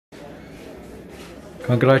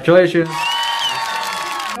Congratulations!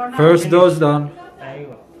 First dose done.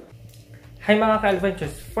 Hi mga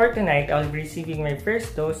ka-ALBUENTURES! For tonight, I'll be receiving my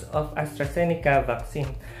first dose of AstraZeneca vaccine.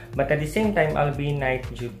 But at the same time, I'll be night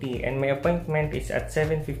duty and my appointment is at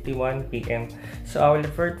 7:51 PM. So I will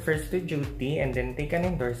report first to duty and then take an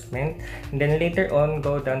endorsement and then later on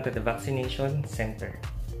go down to the vaccination center.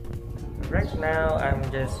 Right now, I'm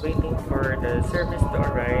just waiting for the service to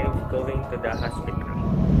arrive going to the hospital.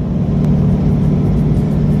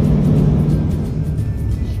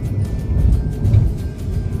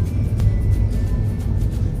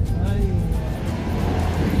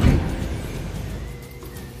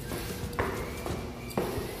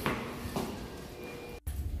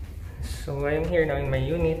 So I'm here now in my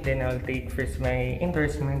unit, then I'll take first my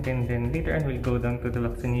endorsement and then later on we'll go down to the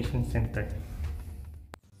vaccination center.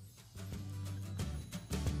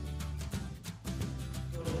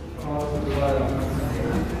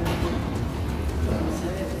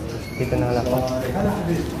 Dito na lang ako.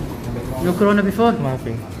 No corona before?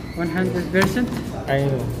 Mapping. 100%?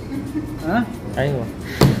 Ayaw. Huh? Ayaw.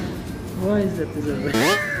 Why is that?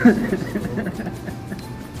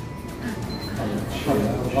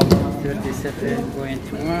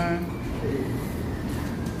 37.1.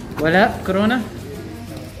 Wala? Corona?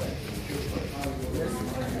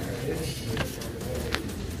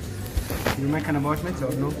 You make an appointment or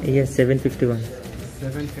no? Yes, 7:51.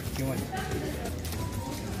 7:51.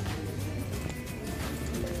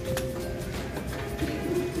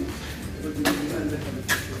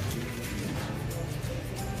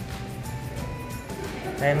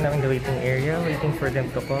 I am now in the waiting area, waiting for them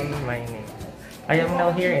to call my name. I am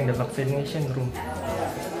now here in the vaccination room.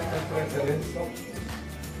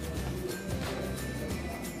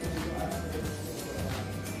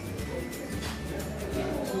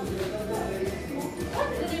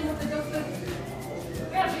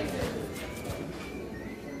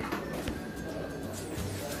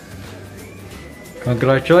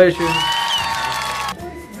 Congratulations!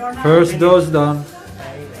 First dose done.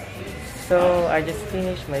 So I just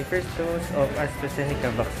finished my first dose of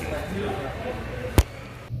AstraZeneca vaccine.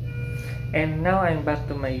 And now I'm back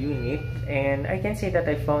to my unit and I can say that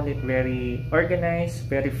I found it very organized,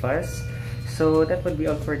 very fast. So that would be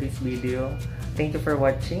all for this video. Thank you for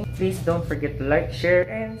watching. Please don't forget to like, share,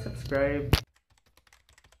 and subscribe.